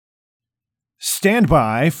Stand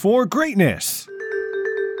by for greatness.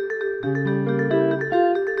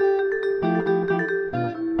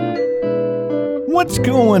 What's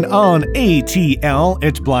going on, ATL?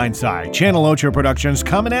 It's Blindside. Channel Ocho Productions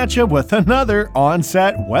coming at you with another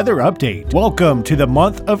on-set weather update. Welcome to the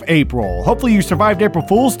month of April. Hopefully you survived April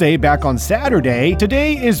Fool's Day back on Saturday.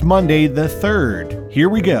 Today is Monday the 3rd. Here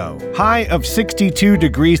we go. High of 62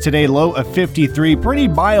 degrees today, low of 53. Pretty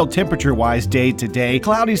mild temperature-wise day today.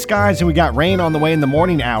 Cloudy skies, and we got rain on the way in the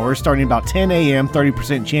morning hours, starting about 10 a.m.,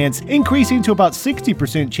 30% chance, increasing to about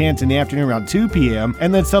 60% chance in the afternoon around 2 p.m.,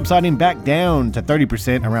 and then subsiding back down to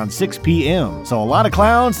 30% around 6 p.m. So a lot of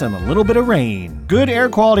clouds and a little bit of rain. Good air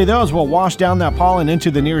quality, though, as we'll wash down that pollen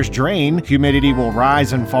into the nearest drain. Humidity will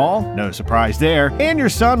rise and fall. No surprise there. And your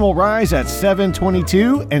sun will rise at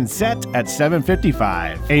 7:22 and set at 7:55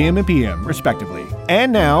 a.m. and p.m. respectively.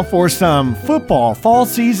 And now for some football fall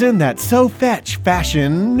season that's so fetch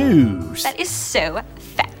fashion news. That is so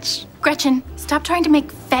fetch. Gretchen, stop trying to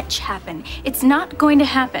make fetch happen. It's not going to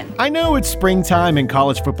happen. I know it's springtime and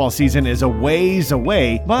college football season is a ways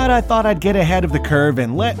away, but I thought I'd get ahead of the curve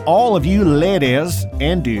and let all of you ladies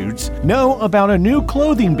and dudes know about a new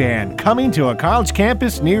clothing band coming to a college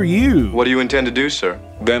campus near you. What do you intend to do, sir?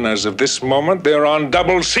 Then, as of this moment, they're on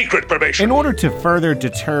double secret probation. In order to further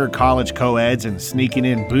deter college co-eds and sneaking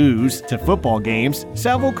in booze to football games,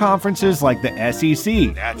 several conferences like the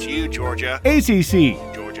SEC, that's you, Georgia, ACC,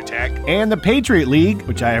 Georgia Tech, and the Patriot League,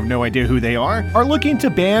 which I have no idea who they are looking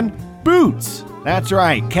to ban boots. That's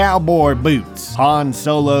right, cowboy boots. Han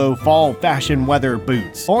Solo fall fashion weather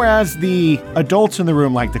boots. Or as the adults in the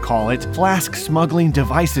room like to call it, flask smuggling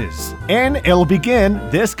devices. And it'll begin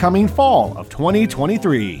this coming fall of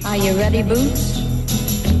 2023. Are you ready, Boots?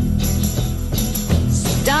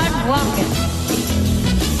 Start walking.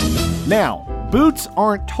 Now, boots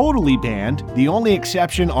aren't totally banned. The only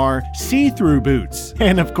exception are see-through boots.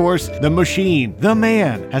 And of course, the machine, the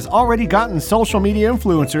man, has already gotten social media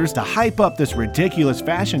influencers to hype up this ridiculous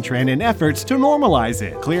fashion trend in efforts to normalize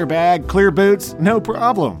it. Clear bag, clear boots, no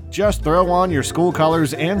problem. Just throw on your school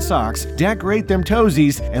colors and socks, decorate them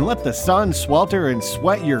toesies, and let the sun swelter and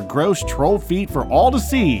sweat your gross troll feet for all to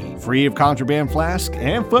see. Free of contraband flask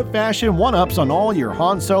and foot fashion one-ups on all your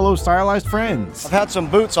Han Solo stylized friends. I've had some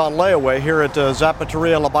boots on layaway here at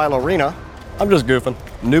Zapateria La Bailarina. I'm just goofing.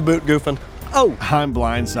 New boot goofing. Oh, I'm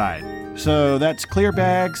Blindside. So that's clear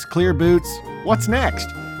bags, clear boots. What's next?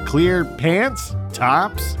 Clear pants?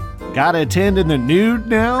 Tops? Gotta attend in the nude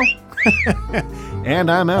now?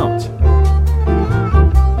 And I'm out.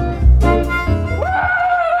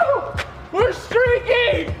 Woo! We're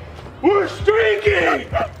streaking! We're streaking!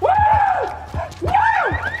 Woo! Woo!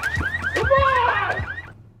 Come on!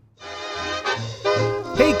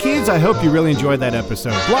 Hey kids, I hope you really enjoyed that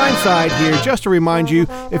episode. Blindside here, just to remind you,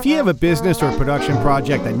 if you have a business or production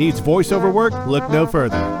project that needs voiceover work, look no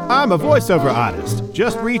further. I'm a voiceover artist.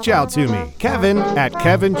 Just reach out to me, Kevin at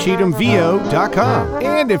kevincheathamvo.com.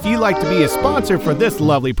 And if you'd like to be a sponsor for this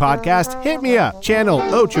lovely podcast, hit me up,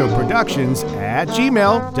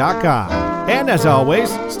 channelochoproductions@gmail.com. And as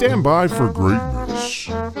always, stand by for greatness.